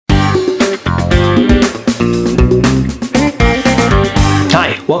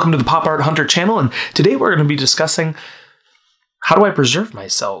Welcome to the Pop Art Hunter channel, and today we're going to be discussing how do I preserve my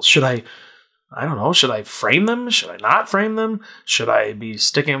cells? Should I don't know, should I frame them? Should I not frame them? Should I be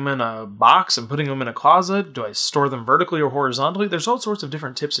sticking them in a box and putting them in a closet? Do I store them vertically or horizontally? There's all sorts of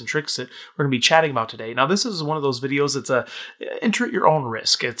different tips and tricks that we're going to be chatting about today. Now, this is one of those videos that's enter at your own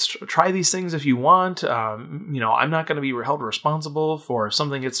risk. It's try these things if you want. I'm not going to be held responsible for if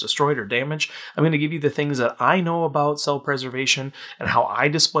something gets destroyed or damaged. I'm going to give you the things that I know about cell preservation and how I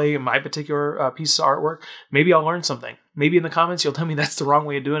display my particular piece of artwork. Maybe I'll learn something. Maybe in the comments you'll tell me that's the wrong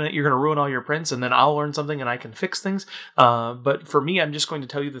way of doing it. You're going to ruin all your prints, and then I'll learn something and I can fix things. But for me, I'm just going to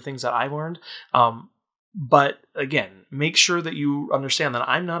tell you the things that I learned. But again, make sure that you understand that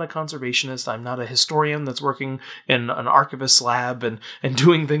I'm not a conservationist. I'm not a historian that's working in an archivist lab and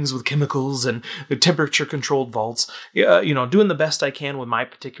doing things with chemicals and temperature controlled vaults. Doing the best I can with my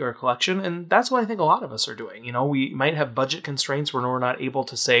particular collection. And that's what I think a lot of us are doing. We might have budget constraints where we're not able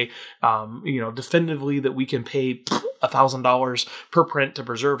to say, definitively that we can pay $1,000 per print to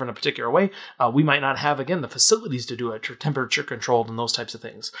preserve in a particular way. We might not have, again, the facilities to do it, or temperature controlled and those types of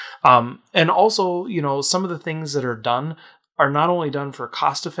things. And also, some of the things that are done are not only done for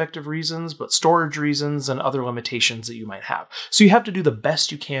cost-effective reasons, but storage reasons and other limitations that you might have. So you have to do the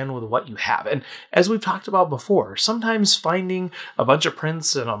best you can with what you have. And as we've talked about before, sometimes finding a bunch of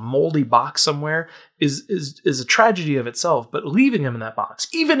prints in a moldy box somewhere is a tragedy of itself, but leaving them in that box,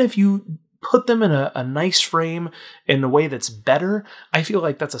 even if you put them in a nice frame in a way that's better, I feel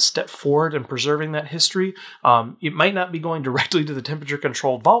like that's a step forward in preserving that history. It might not be going directly to the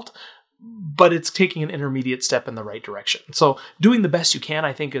temperature-controlled vault, but it's taking an intermediate step in the right direction. So doing the best you can,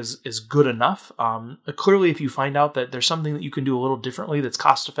 I think, is good enough. Clearly, if you find out that there's something that you can do a little differently that's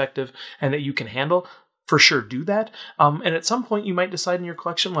cost-effective and that you can handle, for sure do that. And at some point, you might decide in your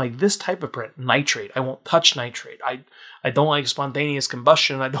collection, like this type of print, nitrate. I won't touch nitrate. I don't like spontaneous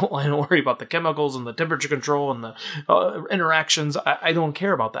combustion. I don't want to worry about the chemicals and the temperature control and the interactions. I don't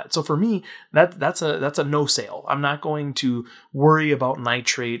care about that. So for me, that's a no sale. I'm not going to worry about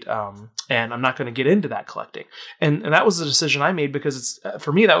nitrate, and I'm not going to get into that collecting. And that was the decision I made because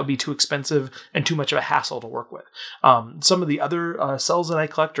for me that would be too expensive and too much of a hassle to work with. Some of the other cells that I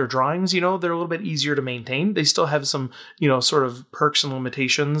collect or drawings, they're a little bit easier to maintain. They still have some sort of perks and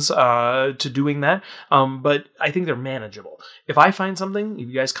limitations to doing that, but I think they're manageable. If I find something, if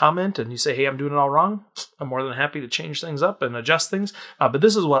you guys comment and you say, hey, I'm doing it all wrong, I'm more than happy to change things up and adjust things. But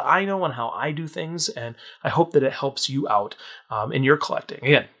this is what I know and how I do things, and I hope that it helps you out in your collecting.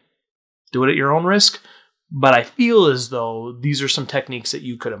 Again, do it at your own risk, but I feel as though these are some techniques that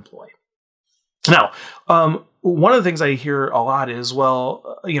you could employ. Now, one of the things I hear a lot is,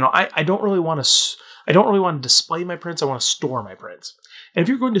 well, I don't really want to display my prints. I want to store my prints. And if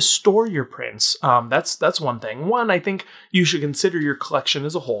you're going to store your prints, that's one thing. One, I think you should consider your collection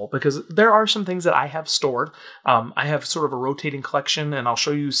as a whole, because there are some things that I have stored. I have sort of a rotating collection, and I'll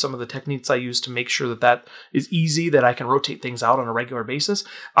show you some of the techniques I use to make sure that is easy, that I can rotate things out on a regular basis.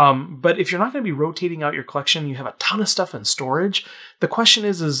 But if you're not going to be rotating out your collection, you have a ton of stuff in storage, the question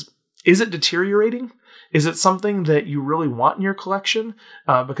is it deteriorating? Is it something that you really want in your collection?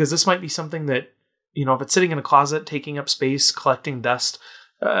 Because this might be something that, if it's sitting in a closet, taking up space, collecting dust,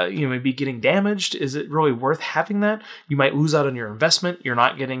 maybe getting damaged. Is it really worth having that? You might lose out on your investment. You're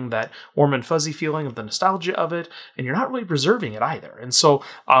not getting that warm and fuzzy feeling of the nostalgia of it, and you're not really preserving it either. And so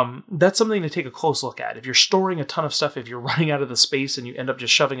that's something to take a close look at. If you're storing a ton of stuff, if you're running out of the space and you end up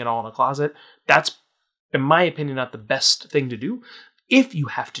just shoving it all in a closet, that's, in my opinion, not the best thing to do. If you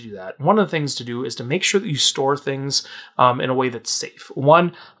have to do that, one of the things to do is to make sure that you store things in a way that's safe.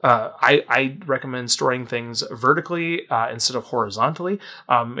 One, I recommend storing things vertically instead of horizontally.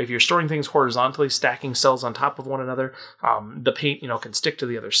 If you're storing things horizontally, stacking cells on top of one another, the paint can stick to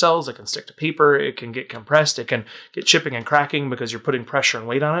the other cells. It can stick to paper. It can get compressed. It can get chipping and cracking because you're putting pressure and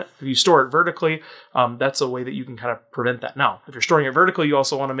weight on it. If you store it vertically, that's a way that you can kind of prevent that. Now, if you're storing it vertically, you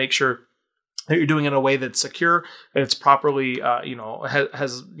also want to make sure that you're doing it in a way that's secure, and it's properly,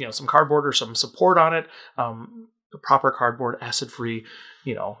 has some cardboard or some support on it, the proper cardboard, acid-free,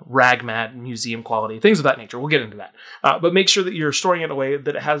 rag mat, museum quality, things of that nature. We'll get into that. But make sure that you're storing it in a way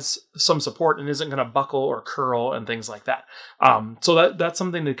that it has some support and isn't going to buckle or curl and things like that. So that's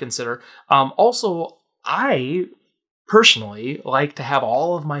something to consider. Also, I personally like to have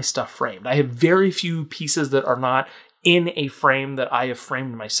all of my stuff framed. I have very few pieces that are not in a frame that I have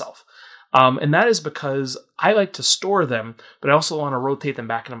framed myself. And that is because I like to store them, but I also want to rotate them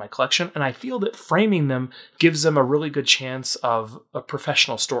back into my collection. And I feel that framing them gives them a really good chance of a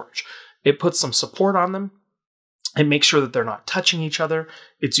professional storage. It puts some support on them. and make sure that they're not touching each other.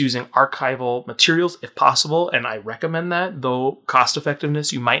 It's using archival materials if possible, and I recommend that, though cost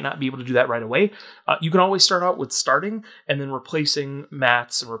effectiveness, you might not be able to do that right away. You can always start out with starting and then replacing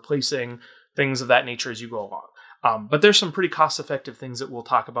mats and replacing things of that nature as you go along. But there's some pretty cost-effective things that we'll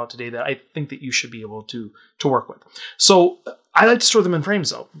talk about today that I think that you should be able to work with. So I like to store them in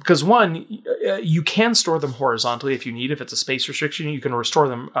frames, though, because one, you can store them horizontally if you need. If it's a space restriction, you can restore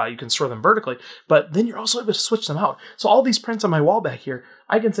them. You can store them vertically, but then you're also able to switch them out. So all these prints on my wall back here,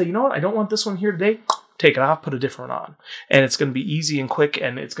 I can say, you know what, I don't want this one here today. Take it off, put a different one on. And it's going to be easy and quick,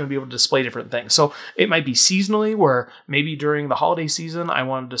 and it's going to be able to display different things. So it might be seasonally, where maybe during the holiday season, I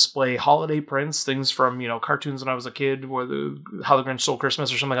want to display holiday prints, things from, cartoons when I was a kid, or How the Grinch Stole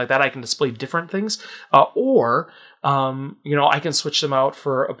Christmas or something like that. I can display different things. I can switch them out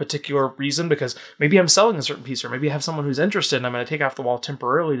for a particular reason, because maybe I'm selling a certain piece, or maybe I have someone who's interested and I'm going to take off the wall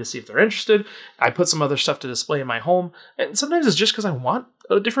temporarily to see if they're interested. I put some other stuff to display in my home. And sometimes it's just because I want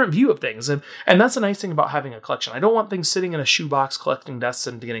a different view of things. And that's the nice thing about having a collection. I don't want things sitting in a shoebox collecting dust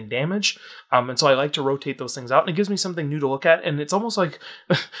and getting damaged. And so I like to rotate those things out, and it gives me something new to look at. And it's almost like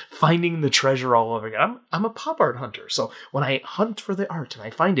finding the treasure all over again. I'm a pop art hunter. So when I hunt for the art and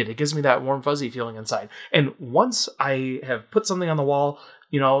I find it, it gives me that warm, fuzzy feeling inside. And once I have put something on the wall,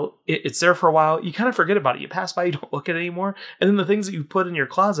 it's there for a while, you kind of forget about it. You pass by, you don't look at it anymore. And then the things that you put in your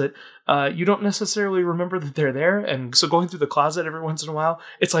closet, you don't necessarily remember that they're there. And so going through the closet every once in a while,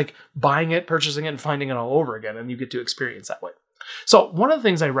 it's like buying it, purchasing it, and finding it all over again. And you get to experience that way. So one of the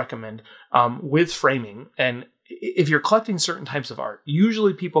things I recommend with framing, and if you're collecting certain types of art,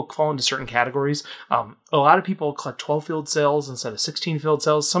 usually people fall into certain categories. A lot of people collect 12 field cells instead of 16 field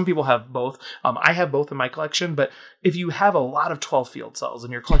cells. Some people have both. I have both in my collection, but if you have a lot of 12 field cells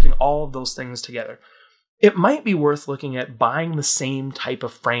and you're collecting all of those things together, it might be worth looking at buying the same type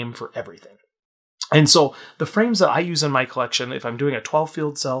of frame for everything. And so the frames that I use in my collection, if I'm doing a 12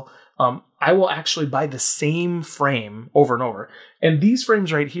 field cell, I will actually buy the same frame over and over. And these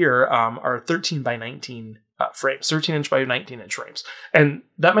frames right here are 13 by 19 frames, 13 inch by 19 inch frames. And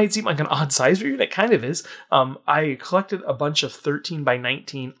that might seem like an odd size for you, and it kind of is. I collected a bunch of 13 by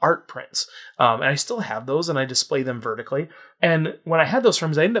 19 art prints, and I still have those, and I display them vertically. And when I had those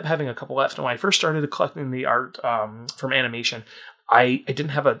frames, I ended up having a couple left. And when I first started collecting the art from animation, I didn't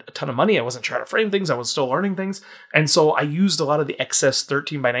have a ton of money. I wasn't trying to frame things. I was still learning things. And so I used a lot of the excess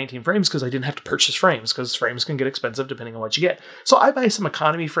 13 by 19 frames because I didn't have to purchase frames, because frames can get expensive depending on what you get. So I buy some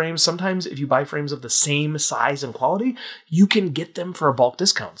economy frames. Sometimes if you buy frames of the same size and quality, you can get them for a bulk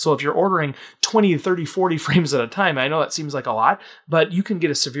discount. So if you're ordering 20, 30, 40 frames at a time, I know that seems like a lot, but you can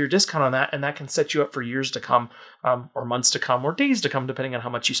get a severe discount on that, and that can set you up for years to come, or months to come, or days to come, depending on how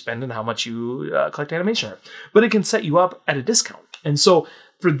much you spend and how much you collect animation art. But it can set you up at a discount. And so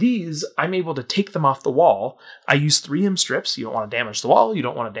for these, I'm able to take them off the wall. I use 3M strips. You don't want to damage the wall. You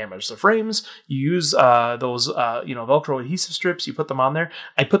don't want to damage the frames. You use those Velcro adhesive strips. You put them on there.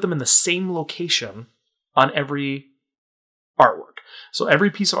 I put them in the same location on every artwork. So every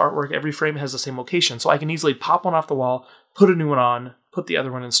piece of artwork, every frame has the same location. So I can easily pop one off the wall, put a new one on, put the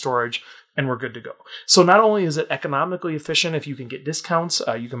other one in storage, and we're good to go. So not only is it economically efficient if you can get discounts,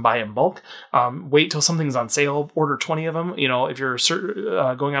 you can buy in bulk, wait till something's on sale, order 20 of them. If you're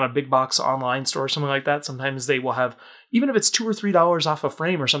going on a big box online store or something like that, sometimes they will have, even if it's $2 or $3 off a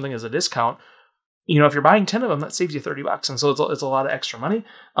frame or something as a discount, if you're buying 10 of them, that saves you $30. And so it's a lot of extra money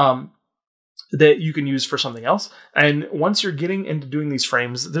that you can use for something else. And once you're getting into doing these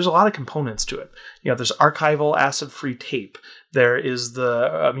frames, there's a lot of components to it. There's archival acid-free tape. There is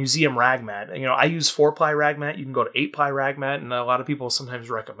the museum rag mat. I use 4-ply rag mat. You can go to 8-ply rag mat, and a lot of people sometimes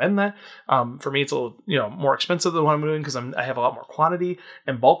recommend that. For me, it's a little more expensive than what I'm doing because I have a lot more quantity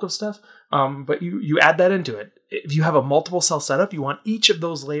and bulk of stuff. But you add that into it. If you have a multiple cell setup, you want each of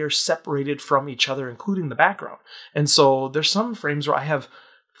those layers separated from each other, including the background. And so there's some frames where I have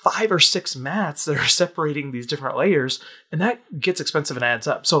 5 or 6 mats that are separating these different layers, and that gets expensive and adds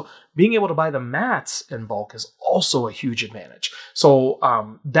up. So being able to buy the mats in bulk is also a huge advantage. So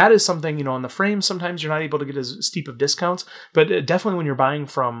that is something, in the frame, sometimes you're not able to get as steep of discounts, but definitely when you're buying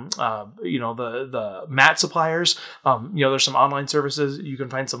from, the mat suppliers, there's some online services. You can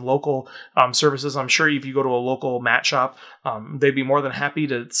find some local services. I'm sure if you go to a local mat shop, they'd be more than happy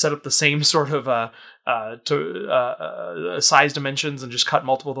to set up the same sort of size dimensions and just cut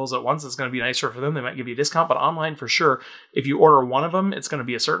multiple of those at once. It's going to be nicer for them. They might give you a discount, but online for sure, if you order one of them, it's going to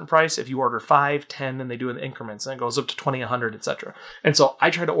be a certain price. If you order 5, 10, and they do in increments, and it goes up to 20, 100, etc. And so I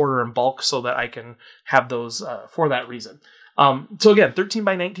try to order in bulk so that I can have those for that reason. So again, 13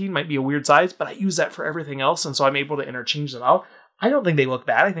 by 19 might be a weird size, but I use that for everything else. And so I'm able to interchange them out. I don't think they look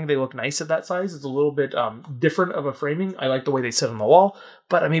bad. I think they look nice at that size. It's a little bit different of a framing. I like the way they sit on the wall,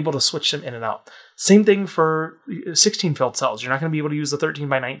 but I'm able to switch them in and out. Same thing for 16 filled cells. You're not going to be able to use the 13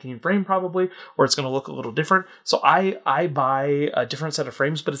 by 19 frame probably, or it's going to look a little different. So I buy a different set of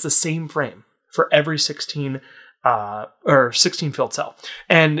frames, but it's the same frame for every 16 or 16 filled cell.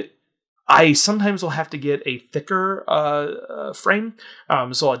 And I sometimes will have to get a thicker frame,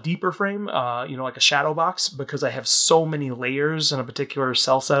 so a deeper frame, like a shadow box, because I have so many layers in a particular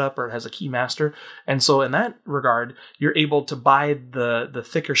cell setup, or it has a key master. And so in that regard, you're able to buy the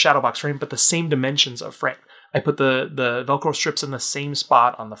thicker shadow box frame, but the same dimensions of frame. I put the Velcro strips in the same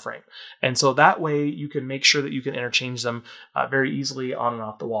spot on the frame. And so that way you can make sure that you can interchange them very easily on and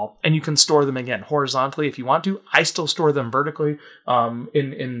off the wall. And you can store them, again, horizontally if you want to. I still store them vertically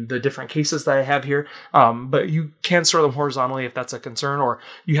in the different cases that I have here. But you can store them horizontally if that's a concern, or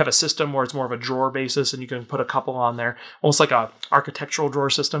you have a system where it's more of a drawer basis and you can put a couple on there, almost like a architectural drawer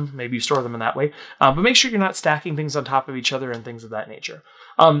system. Maybe you store them in that way. But make sure you're not stacking things on top of each other and things of that nature.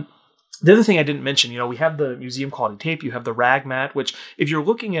 The other thing I didn't mention, we have the museum quality tape, you have the rag mat, which if you're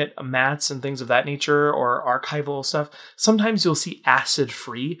looking at mats and things of that nature or archival stuff, sometimes you'll see acid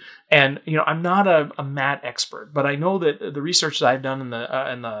free. And, I'm not a mat expert, but I know that the research that I've done in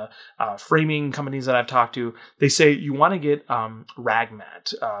the framing companies that I've talked to, they say you want to get rag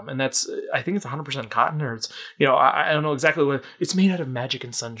mat. And that's, I think it's 100% cotton, or it's, I don't know exactly what, it's made out of magic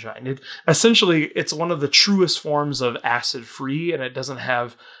and sunshine. Essentially, it's one of the truest forms of acid free, and it doesn't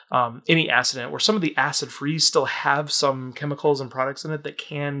have any acid in it, where some of the acid free still have some chemicals and products in it that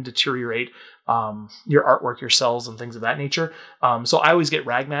can deteriorate your artwork, your cells, and things of that nature. So I always get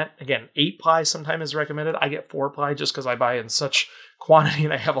rag mat. Again, 8-ply sometimes is recommended. I get 4-ply just because I buy in such quantity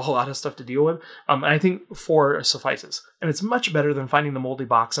and I have a lot of stuff to deal with. And I think 4 suffices. And it's much better than finding the moldy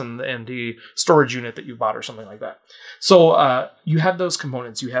box and the storage unit that you bought or something like that. So you have those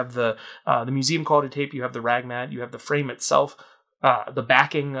components. You have the museum quality tape, you have the rag mat, you have the frame itself. The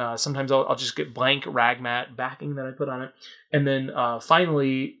backing, sometimes I'll just get blank rag mat backing that I put on it. And then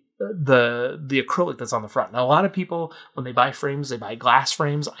finally, the acrylic that's on the front. Now, a lot of people, when they buy frames, they buy glass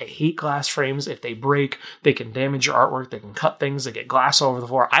frames. I hate glass frames. If they break, they can damage your artwork. They can cut things. They get glass all over the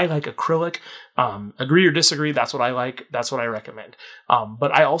floor. I like acrylic. Agree or disagree, that's what I like. That's what I recommend.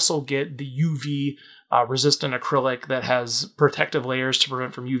 But I also get the UV resistant acrylic that has protective layers to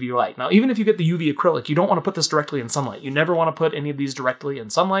prevent from UV light. Now, even if you get the UV acrylic, you don't want to put this directly in sunlight. You never want to put any of these directly in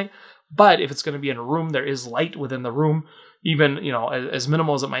sunlight. But if it's going to be in a room, there is light within the room, even, as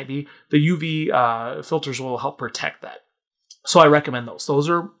minimal as it might be, the UV filters will help protect that. So I recommend those. Those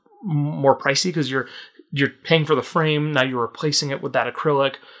are more pricey because you're paying for the frame. Now you're replacing it with that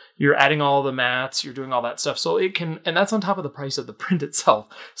acrylic. You're adding all the mats, you're doing all that stuff. So it can, and that's on top of the price of the print itself.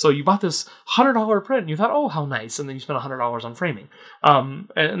 So you bought this $100 print and you thought, oh, how nice. And then you spent $100 on framing.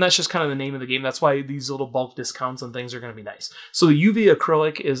 And that's just kind of the name of the game. That's why these little bulk discounts and things are going to be nice. So the UV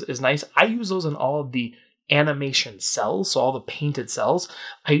acrylic is nice. I use those in all of the animation cells, so all the painted cells.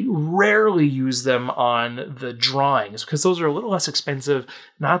 I rarely use them on the drawings because those are a little less expensive.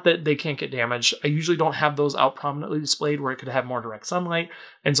 Not that they can't get damaged. I usually don't have those out prominently displayed where it could have more direct sunlight,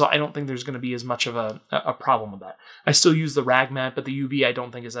 and so I don't think there's going to be as much of a problem with that. I still use the rag mat, but the UV I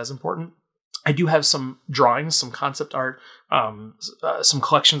don't think is as important. I do have some drawings, some concept art, some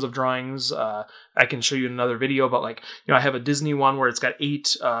collections of drawings. I can show you in another video, but I have a Disney one where it's got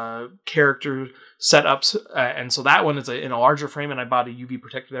 8 character setups. And so that one is in a larger frame, and I bought a UV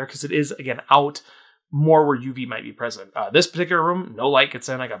protector there because it is, again, out more where UV might be present. This particular room, no light gets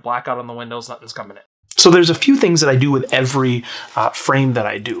in. I got blackout on the windows, nothing's coming in. So there's a few things that I do with every frame that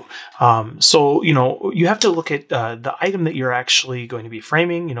I do. So, you have to look at the item that you're actually going to be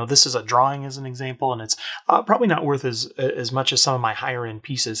framing. This is a drawing as an example, and it's probably not worth as much as some of my higher end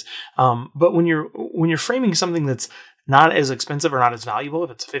pieces. But when you're framing something that's not as expensive or not as valuable, if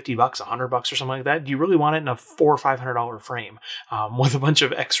it's $50, $100 or something like that, do you really want it in a $400 or $500 frame with a bunch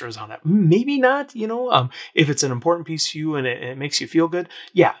of extras on it? Maybe not, if it's an important piece to you and it makes you feel good,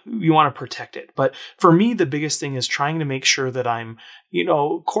 yeah, you want to protect it. But for me, the biggest thing is trying to make sure that I'm,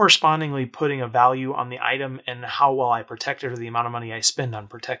 correspondingly putting a value on the item and how well I protect it or the amount of money I spend on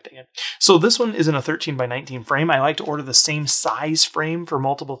protecting it. So this one is in a 13 by 19 frame. I like to order the same size frame for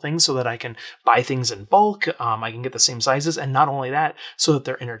multiple things so that I can buy things in bulk. I can get the same sizes, and not only that, so that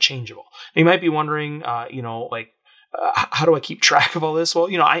they're interchangeable. You might be wondering, how do I keep track of all this? Well,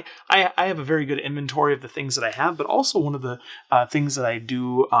 I have a very good inventory of the things that I have, but also one of the things that I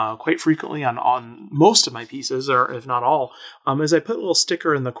do quite frequently on most of my pieces, or if not all, is I put a little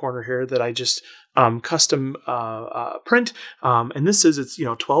sticker in the corner here that I just custom print. And this is, it's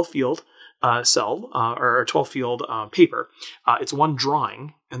 12 field. cell or 12 field paper. It's one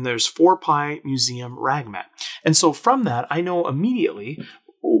drawing, and there's 4-ply museum rag mat. And so from that, I know immediately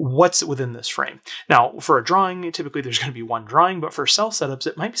what's within this frame. Now, for a drawing, typically there's going to be one drawing, but for cell setups,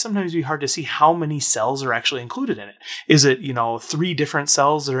 it might sometimes be hard to see how many cells are actually included in it. Is it, 3 different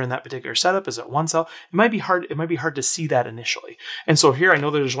cells that are in that particular setup? Is it one cell? It might be hard to see that initially. And so here I know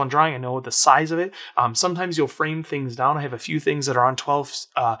there's one drawing. I know the size of it. Sometimes you'll frame things down. I have a few things that are on 12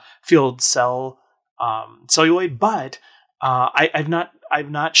 field celluloid, but I've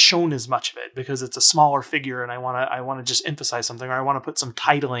not shown as much of it because it's a smaller figure, and I want to just emphasize something, or I want to put some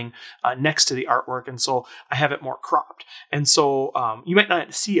titling next to the artwork, and so I have it more cropped. And so you might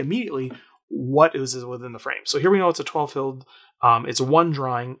not see immediately what is within the frame. So here we know it's a 12 field. It's one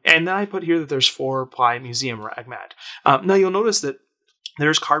drawing, and then I put here that there's 4-ply museum rag mat. Now you'll notice that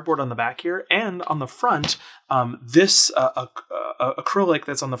there's cardboard on the back here, and on the front, this acrylic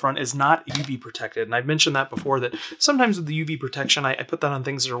that's on the front is not UV protected. And I've mentioned that before, that sometimes with the UV protection, I put that on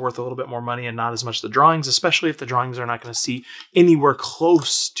things that are worth a little bit more money and not as much the drawings, especially if the drawings are not going to see anywhere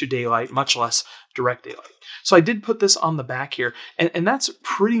close to daylight, much less direct daylight. So I did put this on the back here, and that's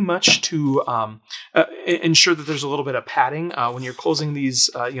pretty much to ensure that there's a little bit of padding when you're closing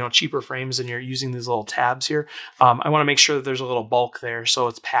these cheaper frames and you're using these little tabs here. I want to make sure that there's a little bulk there, so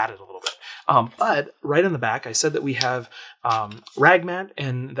it's padded a little bit. But right on the back, I said that we have rag mat,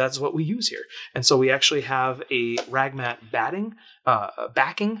 and that's what we use here. And so we actually have a rag mat backing,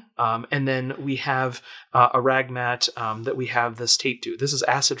 and then we have a rag mat that we have this tape to. This is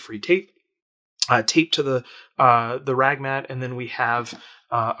acid-free tape. Taped to the rag mat, and then we have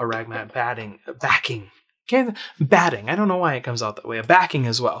a rag mat backing. Batting. I don't know why it comes out that way. A backing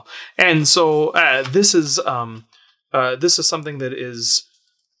as well. And so this is something that is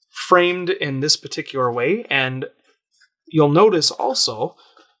framed in this particular way. And you'll notice also,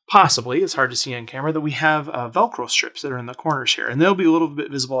 possibly, it's hard to see on camera, that we have Velcro strips that are in the corners here, and they'll be a little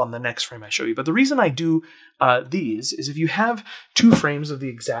bit visible on the next frame I show you. But the reason I do these is if you have 2 frames of the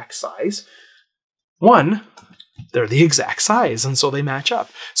exact size, one, they're the exact size, and so they match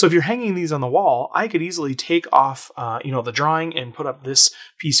up. So if you're hanging these on the wall, I could easily take off, the drawing and put up this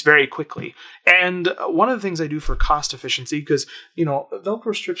piece very quickly. And one of the things I do for cost efficiency, because,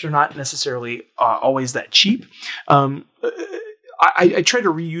 Velcro strips are not necessarily always that cheap. I try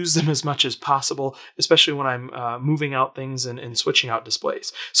to reuse them as much as possible, especially when I'm moving out things and switching out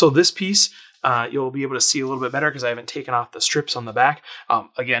displays. So this piece, you'll be able to see a little bit better because I haven't taken off the strips on the back.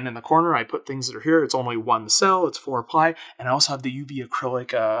 Again, in the corner, I put things that are here. It's only one cell. It's 4-ply. And I also have the UV acrylic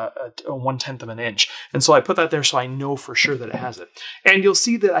 1/10 of an inch. And so I put that there so I know for sure that it has it. And you'll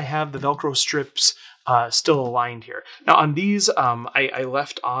see that I have the Velcro strips still aligned here. Now on these, I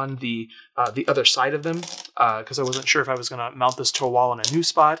left on the other side of them because I wasn't sure if I was going to mount this to a wall in a new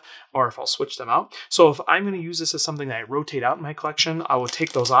spot or if I'll switch them out. So if I'm going to use this as something that I rotate out in my collection, I will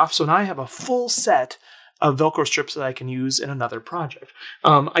take those off. So now I have a full set of Velcro strips that I can use in another project.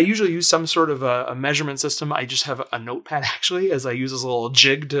 I usually use some sort of a measurement system. I just have a notepad actually, as I use this little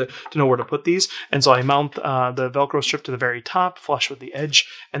jig to know where to put these. And so I mount the Velcro strip to the very top, flush with the edge,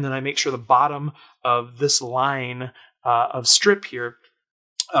 and then I make sure the bottom of this line of strip here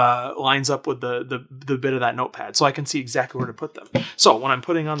lines up with the bit of that notepad, so I can see exactly where to put them. So when I'm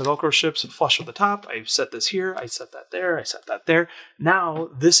putting on the Velcro strips flush with the top, I set this here, I set that there, I set that there. Now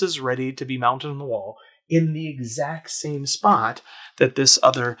this is ready to be mounted on the wall in the exact same spot that this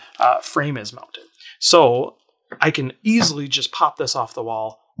other frame is mounted. So I can easily just pop this off the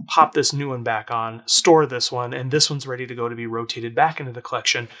wall, pop this new one back on, store this one, and this one's ready to go to be rotated back into the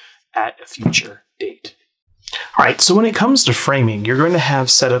collection at a future date. All right, so when it comes to framing, you're going to have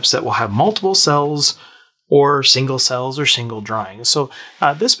setups that will have multiple cells or single cells or single drawings. So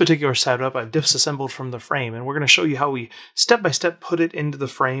this particular setup I've disassembled from the frame, and we're going to show you how we step-by-step put it into the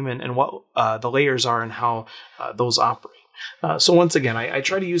frame and what the layers are and how those operate. So once again, I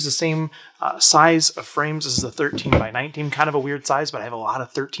try to use the same size of frames. This is a 13 by 19, kind of a weird size, but I have a lot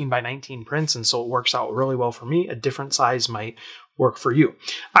of 13 by 19 prints, and so it works out really well for me. A different size might work for you.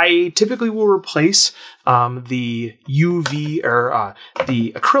 I typically will replace the UV or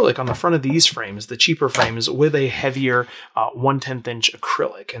the acrylic on the front of these frames, the cheaper frames, with a heavier 1/10 inch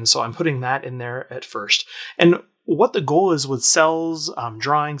acrylic. And so I'm putting that in there at first. And what the goal is with cells,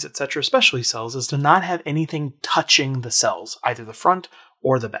 drawings, etc., especially cells, is to not have anything touching the cells, either the front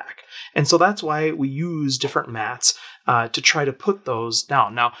or the back. And so that's why we use different mats to try to put those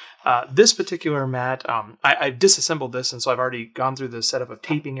down. Now, this particular mat, I've disassembled this, and so I've already gone through the setup of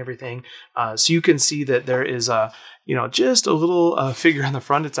taping everything. So you can see that there is just a little figure on the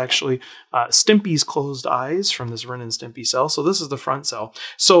front. It's actually Stimpy's closed eyes from this Ren and Stimpy cell. So this is the front cell.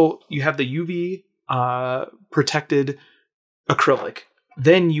 So you have the UV protected acrylic.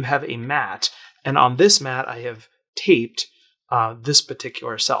 Then you have a mat, and on this mat I have taped this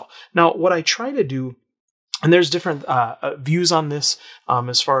particular cell. Now, what I try to do, and there's different views on this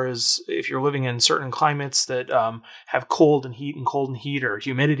as far as if you're living in certain climates that have cold and heat or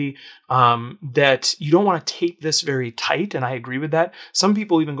humidity, that you don't want to tape this very tight, and I agree with that. Some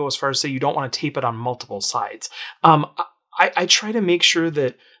people even go as far as say you don't want to tape it on multiple sides. I try to make sure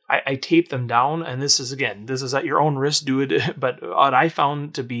that I tape them down, and this is at your own risk, do it. But what I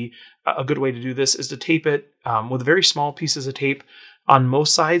found to be a good way to do this is to tape it with very small pieces of tape on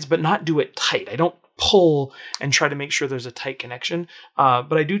most sides, but not do it tight. I don't pull and try to make sure there's a tight connection,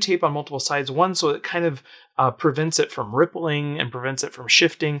 but I do tape on multiple sides. One, so it kind of prevents it from rippling and prevents it from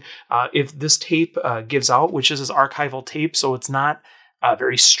shifting. If this tape gives out, which is this archival tape, so it's not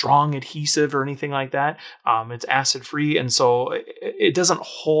very strong adhesive or anything like that. It's acid free, and so it doesn't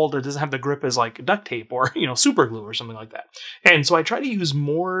hold. It doesn't have the grip as like duct tape or super glue or something like that. And so I try to use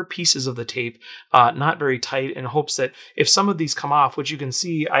more pieces of the tape, not very tight, in hopes that if some of these come off, which you can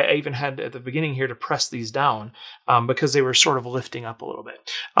see, I even had at the beginning here to press these down because they were sort of lifting up a little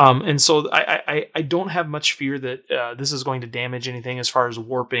bit. And so I don't have much fear that this is going to damage anything as far as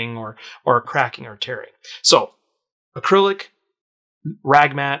warping or cracking or tearing. So acrylic,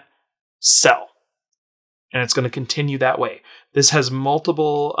 rag mat, cell, and it's going to continue that way. This has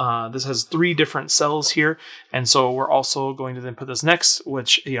this has 3 different cells here, and so we're also going to then put this next,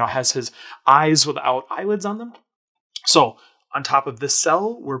 which has his eyes without eyelids on them. So on top of this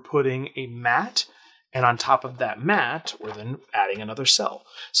cell, we're putting a mat, and on top of that mat, we're then adding another cell.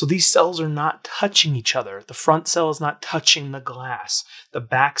 So these cells are not touching each other. The front cell is not touching the glass. The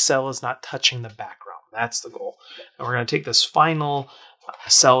back cell is not touching the background. That's the goal. And we're going to take this final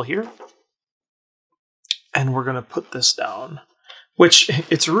cell here, and we're going to put this down, which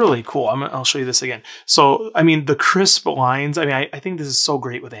it's really cool. I'll show you this again. So, the crisp lines, I think this is so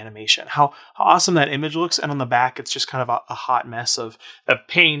great with animation. How awesome that image looks. And on the back, it's just kind of a hot mess of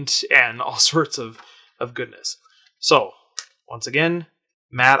paint and all sorts of goodness. So, once again,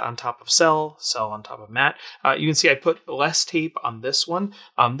 mat on top of cell on top of mat. You can see I put less tape on this one.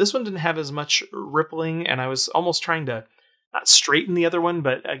 This one didn't have as much rippling, and I was almost trying to not straighten the other one,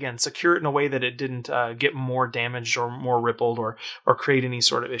 but again, secure it in a way that it didn't get more damaged or more rippled or create any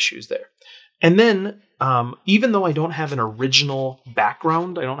sort of issues there. And then, even though I don't have an original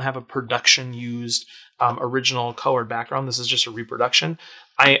background, I don't have a production used original colored background, this is just a reproduction,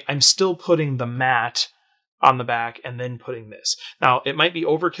 I'm still putting the mat on the back and then putting this. Now, it might be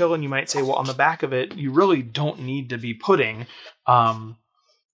overkill, and you might say, well, on the back of it, you really don't need to be putting a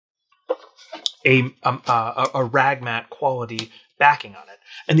rag mat quality backing on it.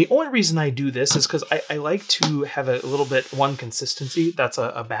 And the only reason I do this is because I like to have a little bit, 1, consistency. That's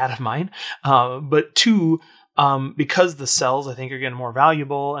a bad of mine. But 2, because the cells, I think, are getting more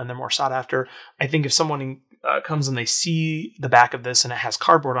valuable and they're more sought after, I think if someone comes and they see the back of this and it has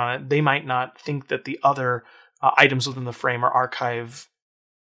cardboard on it, they might not think that the other items within the frame are archive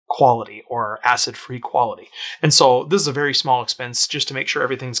quality or acid-free quality. And so this is a very small expense just to make sure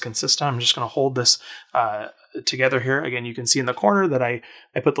everything's consistent. I'm just going to hold this together here. Again, you can see in the corner that I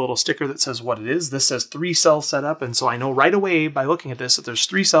put the little sticker that says what it is. This says 3 cells set up, and so I know right away by looking at this that there's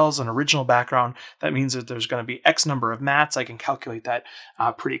 3 cells, an original background. That means that there's going to be X number of mats. I can calculate that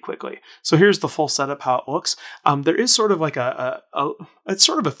pretty quickly. So here's the full setup, how it looks. There is sort of like it's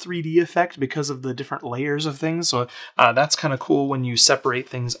sort of a 3D effect because of the different layers of things. So that's kind of cool when you separate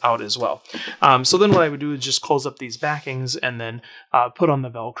things out as well. So then what I would do is just close up these backings and then put on the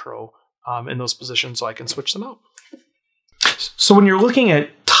Velcro in those positions so I can switch them out. So when you're looking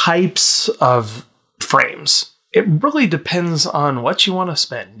at types of frames, it really depends on what you want to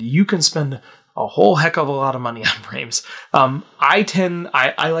spend. You can spend a whole heck of a lot of money on frames.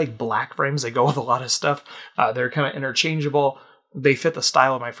 I like black frames. They go with a lot of stuff. They're kind of interchangeable. They fit the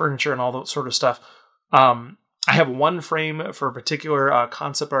style of my furniture and all that sort of stuff. I have one frame for a particular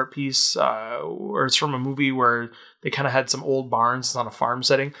concept art piece where it's from a movie where they kind of had some old barns. It's on a farm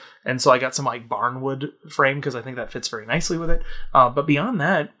setting. And so I got some like barnwood frame because I think that fits very nicely with it. But beyond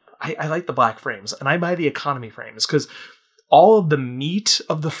that, I like the black frames, and I buy the economy frames because all of the meat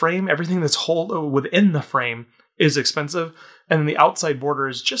of the frame, everything that's within the frame is expensive. And then the outside border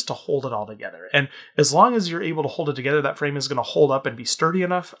is just to hold it all together. And as long as you're able to hold it together, that frame is going to hold up and be sturdy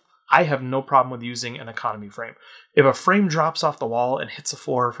enough. I have no problem with using an economy frame. If a frame drops off the wall and hits the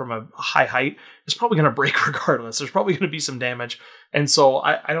floor from a high height, it's probably going to break regardless. There's probably going to be some damage. And so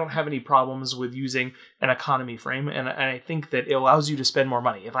I don't have any problems with using an economy frame. And I think that it allows you to spend more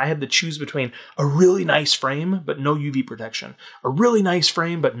money. If I had to choose between a really nice frame, but no UV protection, a really nice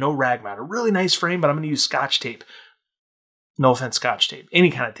frame, but no rag mat, a really nice frame, but I'm going to use Scotch tape. No offense, Scotch tape,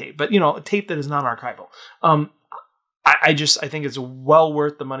 any kind of tape, but a tape that is non-archival. I think it's well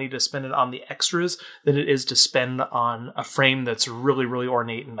worth the money to spend it on the extras than it is to spend on a frame that's really, really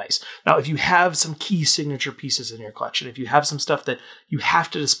ornate and nice. Now, if you have some key signature pieces in your collection, if you have some stuff that you have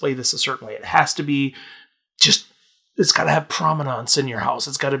to display this a certain way, it has to be it's got to have prominence in your house.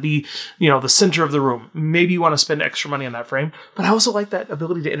 It's got to be, the center of the room. Maybe you want to spend extra money on that frame, but I also like that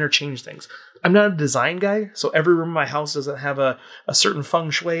ability to interchange things. I'm not a design guy, so every room in my house doesn't have a certain feng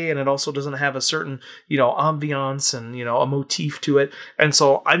shui, and it also doesn't have a certain, ambiance and, a motif to it. And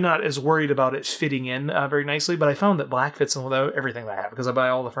so I'm not as worried about it fitting in very nicely, but I found that black fits in with everything that I have because I buy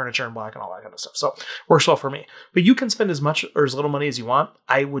all the furniture in black and all that kind of stuff. So works well for me. But you can spend as much or as little money as you want.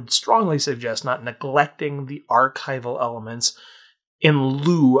 I would strongly suggest not neglecting the archival elements in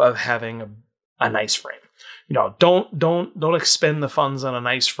lieu of having a nice frame. Don't expend the funds on a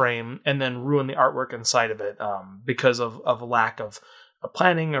nice frame and then ruin the artwork inside of it because of a lack of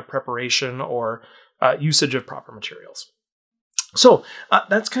planning or preparation or usage of proper materials. So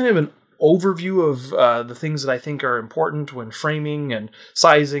that's kind of an overview of the things that I think are important when framing and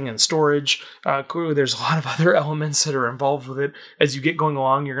sizing and storage. Clearly, there's a lot of other elements that are involved with it. As you get going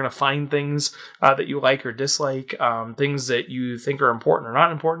along, you're going to find things that you like or dislike, things that you think are important or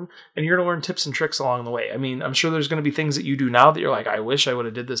not important, and you're going to learn tips and tricks along the way. I mean, I'm sure there's going to be things that you do now that you're like, I wish I would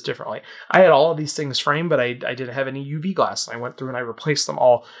have did this differently. I had all of these things framed, but I didn't have any UV glass. I went through and I replaced them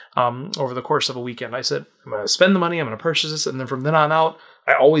all over the course of a weekend. I said, I'm going to spend the money, I'm going to purchase this, and then from then on out,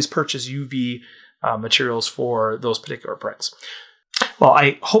 I always purchase UV materials for those particular prints. Well,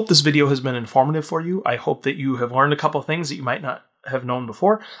 I hope this video has been informative for you. I hope that you have learned a couple of things that you might not have known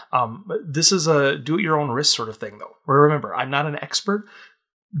before. This is a do-at-your-own-risk sort of thing, though. Remember, I'm not an expert.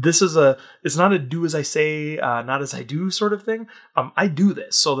 It's not a do as I say, not as I do sort of thing. I do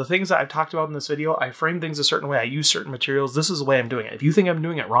this. So the things that I've talked about in this video, I frame things a certain way. I use certain materials. This is the way I'm doing it. If you think I'm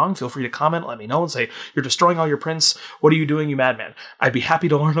doing it wrong, feel free to comment, let me know and say, you're destroying all your prints. What are you doing, you madman? I'd be happy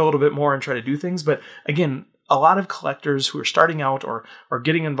to learn a little bit more and try to do things. But again, a lot of collectors who are starting out or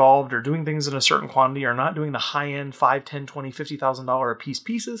getting involved or doing things in a certain quantity are not doing the high-end $5, $10, $20, $50,000 a piece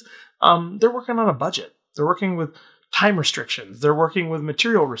pieces. They're working on a budget. They're working with time restrictions. They're working with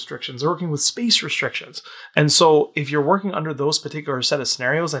material restrictions. They're working with space restrictions. And so if you're working under those particular set of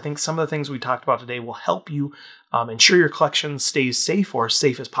scenarios, I think some of the things we talked about today will help you ensure your collection stays safe or as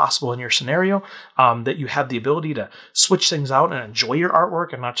safe as possible in your scenario, that you have the ability to switch things out and enjoy your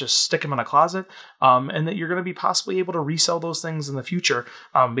artwork and not just stick them in a closet, and that you're going to be possibly able to resell those things in the future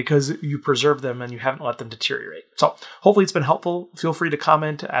because you preserve them and you haven't let them deteriorate. So hopefully it's been helpful. Feel free to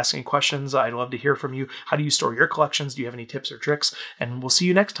comment, ask any questions. I'd love to hear from you. How do you store your collections? Do you have any tips or tricks? And we'll see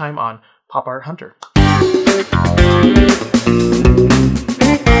you next time on Pop Art Hunter.